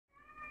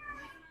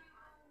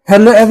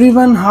Hello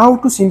everyone, how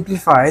to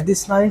simplify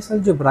this nice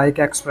algebraic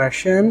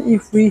expression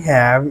if we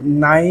have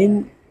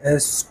 9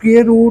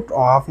 square root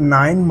of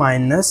 9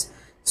 minus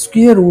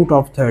square root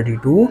of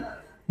 32.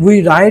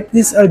 We write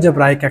this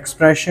algebraic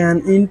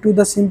expression into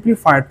the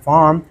simplified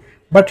form,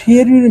 but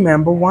here you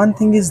remember one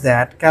thing is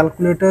that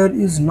calculator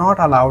is not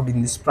allowed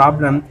in this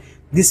problem.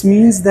 This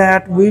means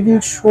that we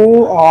will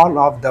show all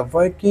of the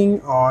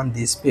working on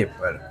this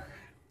paper.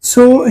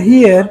 So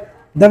here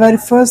the very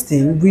first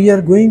thing we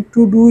are going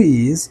to do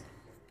is,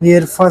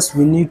 here first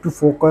we need to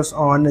focus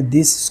on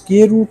this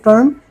square root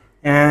term,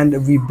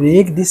 and we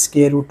break this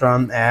square root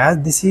term as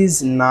this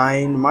is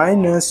 9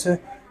 minus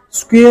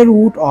square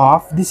root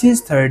of this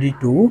is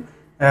 32.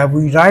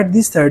 We write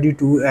this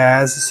 32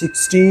 as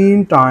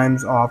 16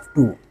 times of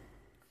 2.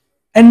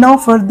 And now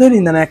further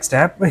in the next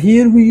step,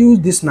 here we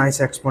use this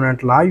nice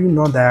exponent law. You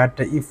know that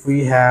if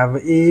we have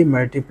a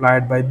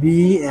multiplied by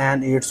b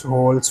and its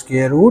whole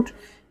square root,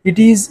 it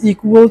is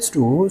equals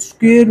to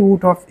square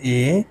root of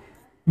a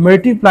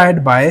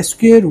multiplied by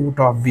square root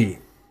of b.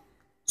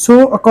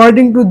 So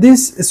according to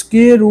this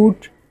square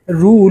root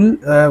rule,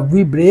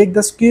 we break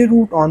the square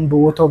root on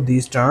both of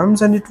these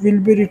terms, and it will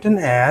be written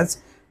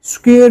as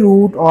square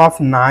root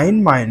of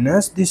 9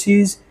 minus this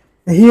is,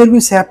 here we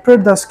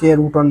separate the square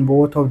root on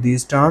both of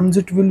these terms,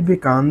 it will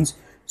becomes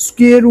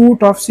square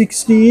root of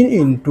 16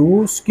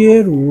 into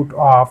square root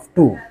of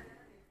 2.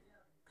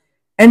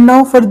 And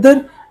now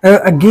further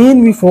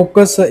again we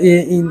focus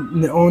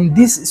on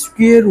this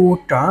square root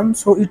term,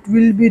 so it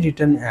will be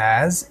written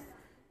as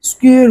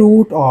square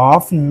root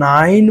of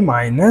 9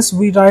 minus,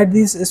 we write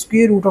this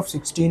square root of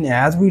 16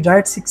 as, we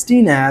write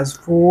 16 as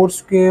 4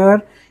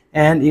 square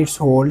and its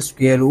whole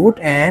square root,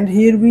 and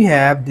here we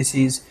have this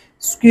is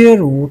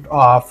square root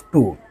of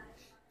 2.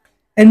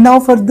 And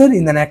now further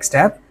in the next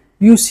step,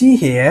 you see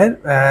here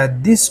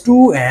this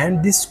 2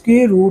 and this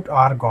square root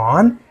are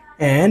gone,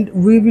 and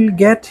we will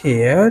get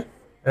here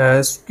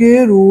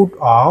square root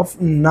of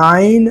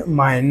 9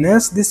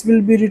 minus this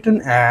will be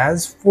written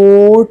as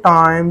 4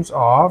 times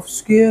of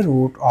square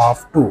root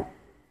of 2.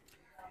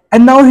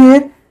 And now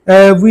here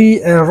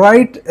we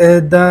write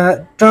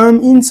the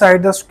term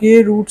inside the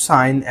square root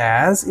sign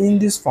as in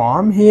this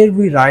form. Here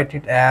we write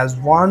it as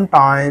 1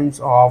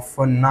 times of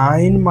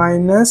 9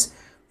 minus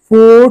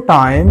 4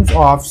 times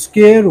of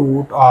square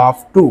root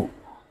of 2.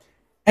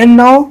 And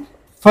now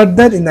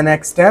further in the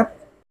next step,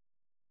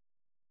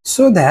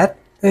 so that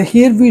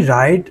here we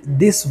write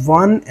this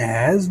 1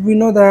 as, we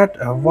know that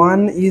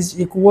 1 is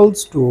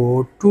equals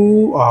to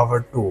 2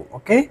 over 2.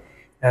 Okay,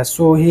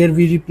 so here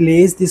we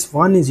replace this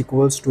 1 is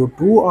equals to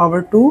 2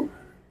 over 2,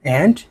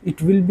 and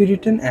it will be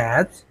written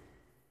as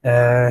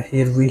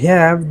here we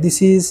have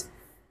this is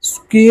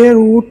square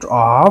root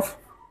of,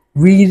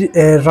 we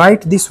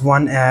write this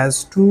 1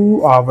 as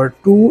 2 over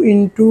 2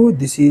 into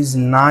this is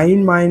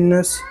 9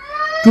 minus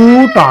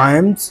 2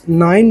 times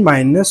 9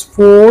 minus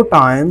 4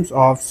 times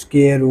of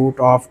square root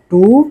of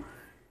 2,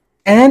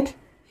 and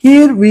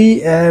here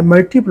we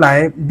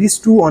multiply this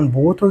 2 on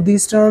both of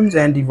these terms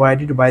and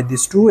divide it by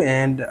this 2,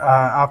 and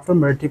after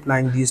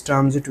multiplying these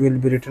terms it will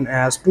be written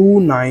as 2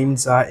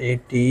 9s are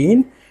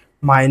 18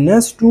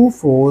 minus 2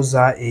 4s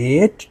are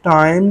 8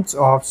 times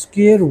of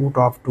square root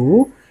of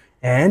 2,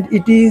 and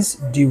it is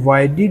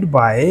divided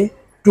by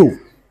 2.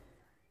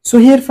 So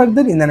here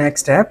further in the next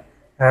step,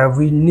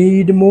 we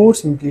need more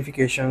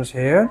simplifications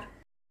here.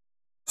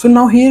 So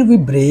now here we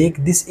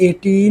break this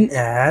 18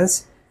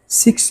 as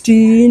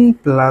 16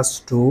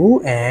 plus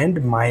 2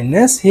 and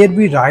minus, here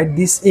we write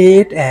this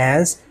 8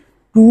 as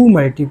 2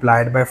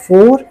 multiplied by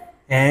 4,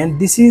 and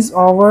this is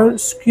our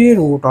square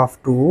root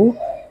of 2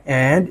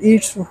 and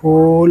its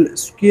whole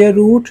square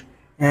root,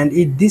 and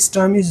this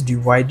term is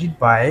divided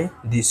by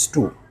this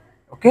 2.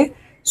 Okay,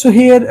 so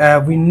here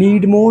we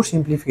need more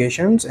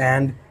simplifications,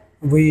 and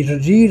we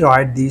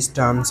rewrite these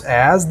terms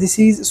as this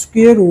is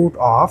square root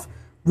of,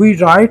 we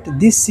write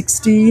this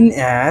 16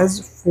 as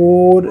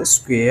 4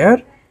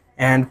 square,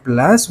 and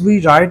plus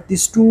we write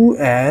this 2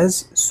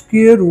 as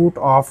square root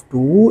of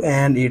 2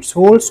 and its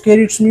whole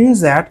square. It means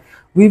that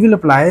we will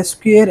apply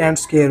square and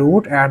square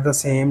root at the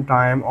same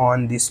time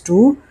on this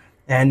 2,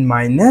 and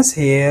minus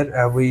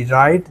here we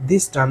write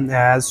this term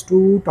as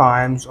 2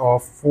 times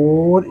of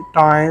 4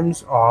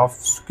 times of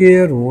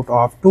square root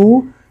of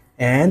 2,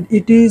 and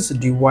it is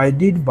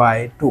divided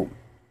by 2.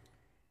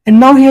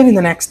 And now here in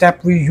the next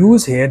step we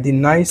use here the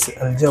nice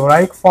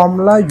algebraic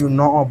formula. You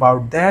know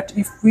about that.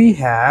 If we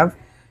have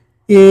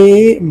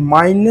a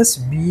minus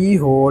b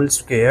whole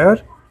square,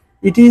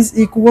 it is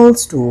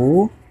equals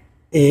to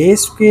a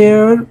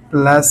square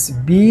plus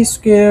b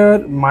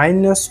square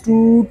minus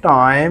 2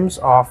 times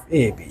of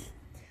ab.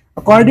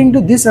 According to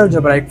this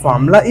algebraic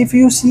formula, if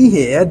you see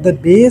here, the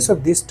base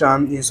of this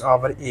term is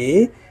our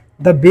a,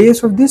 the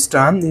base of this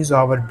term is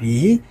our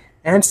b,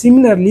 and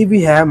similarly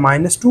we have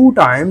minus 2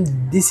 times,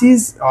 this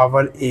is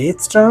our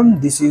ath term,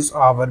 this is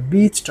our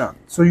bth term.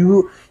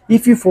 So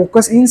if you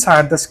focus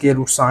inside the square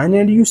root sign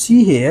and you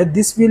see here,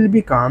 this will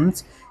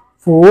becomes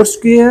 4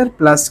 square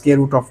plus square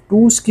root of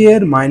 2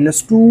 square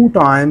minus 2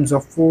 times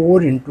of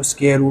 4 into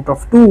square root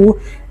of 2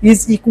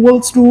 is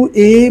equals to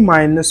a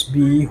minus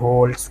b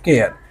whole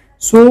square.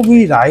 So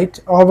we write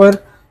our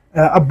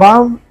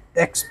above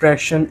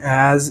expression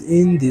as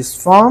in this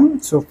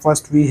form. So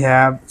first we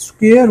have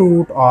square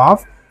root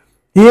of,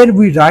 here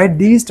we write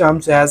these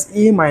terms as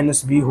a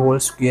minus b whole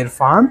square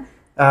form.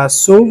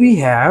 So we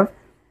have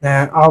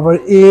our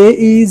a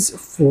is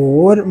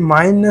 4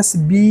 minus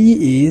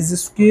b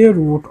is square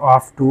root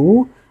of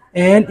 2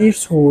 and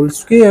its whole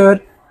square,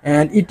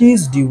 and it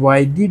is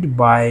divided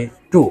by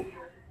 2.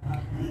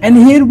 And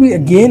here we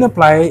again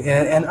apply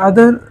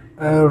another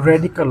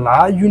radical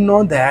law. You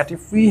know that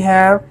if we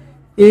have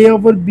a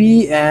over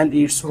b and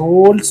its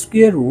whole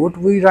square root,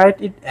 we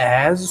write it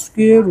as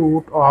square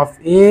root of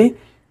a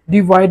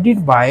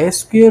divided by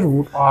square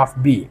root of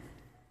b.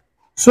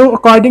 So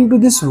according to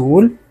this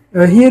rule,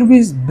 here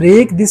we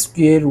break this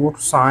square root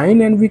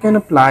sign and we can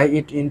apply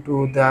it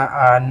into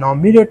the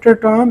numerator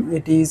term.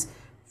 It is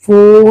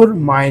 4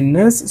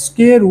 minus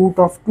square root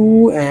of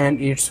 2 and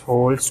its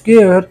whole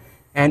square,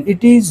 and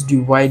it is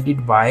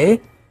divided by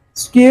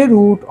square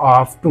root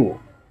of 2.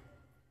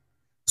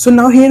 So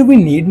now here we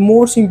need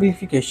more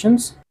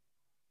simplifications,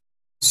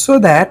 so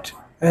that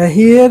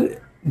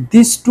here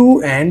this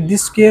 2 and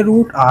this square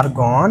root are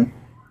gone,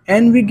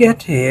 and we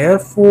get here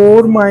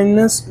 4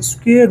 minus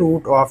square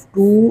root of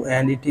 2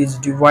 and it is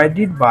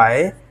divided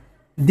by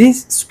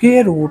this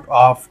square root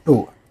of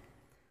 2.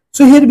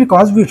 So here,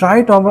 because we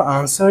write our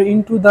answer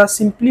into the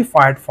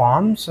simplified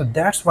form, so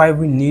that's why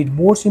we need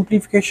more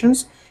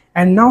simplifications.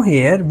 And now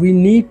here we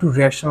need to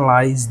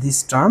rationalize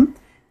this term,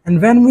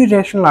 and when we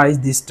rationalize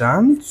this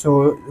term,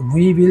 so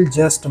we will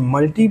just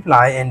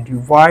multiply and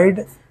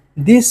divide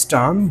this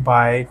term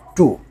by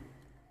 2.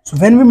 So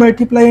when we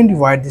multiply and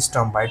divide this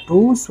term by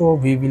 2, so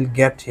we will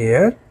get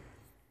here,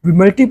 we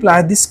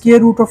multiply the square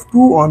root of 2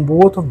 on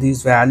both of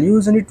these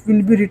values, and it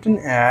will be written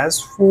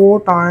as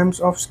 4 times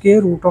of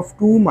square root of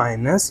 2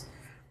 minus,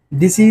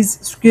 this is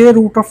square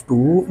root of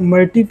 2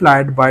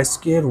 multiplied by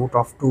square root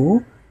of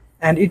 2,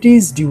 and it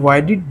is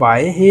divided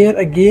by, here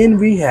again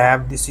we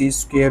have, this is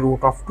square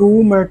root of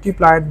 2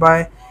 multiplied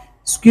by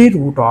square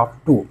root of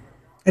 2.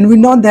 And we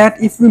know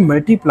that if we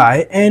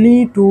multiply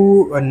any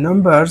two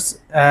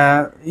numbers,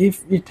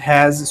 if it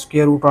has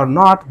square root or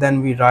not,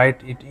 then we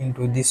write it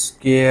into this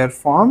square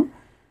form.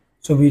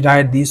 So we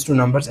write these two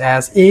numbers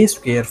as a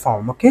square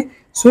form. Okay,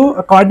 so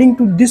according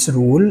to this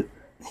rule,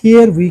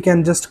 here we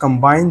can just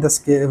combine the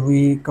square,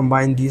 we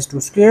combine these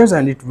two squares,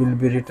 and it will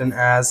be written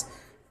as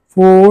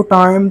 4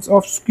 times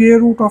of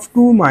square root of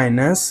 2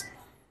 minus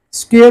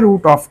square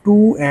root of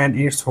 2 and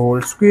its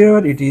whole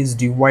square. It is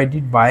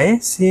divided by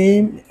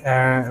same,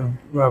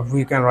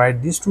 we can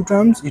write these two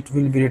terms, it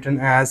will be written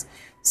as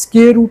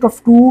square root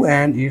of 2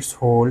 and its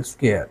whole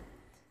square.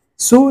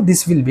 So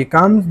this will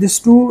become, this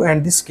 2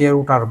 and this square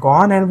root are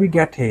gone, and we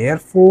get here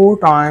 4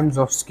 times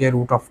of square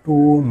root of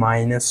 2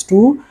 minus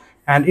 2,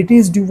 and it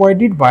is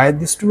divided by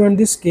this 2 and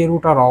this square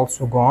root are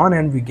also gone,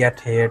 and we get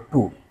here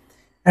 2.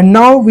 And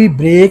now we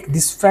break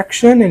this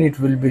fraction, and it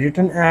will be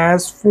written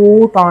as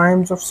 4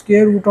 times of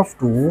square root of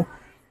 2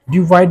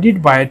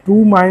 divided by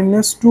 2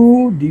 minus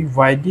 2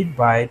 divided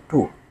by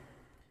 2.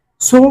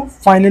 So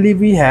finally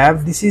we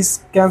have, this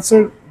is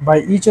cancelled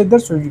by each other,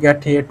 so we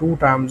get here 2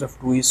 times of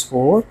 2 is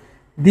 4.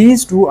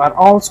 These two are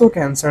also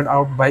cancelled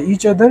out by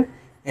each other,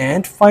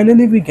 and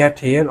finally we get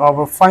here,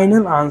 our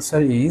final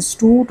answer is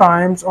 2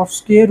 times of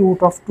square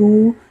root of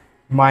 2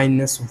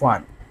 minus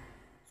 1.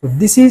 So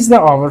this is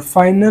our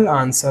final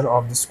answer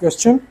of this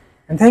question.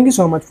 And thank you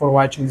so much for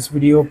watching this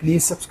video.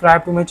 Please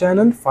subscribe to my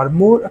channel for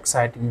more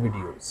exciting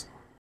videos.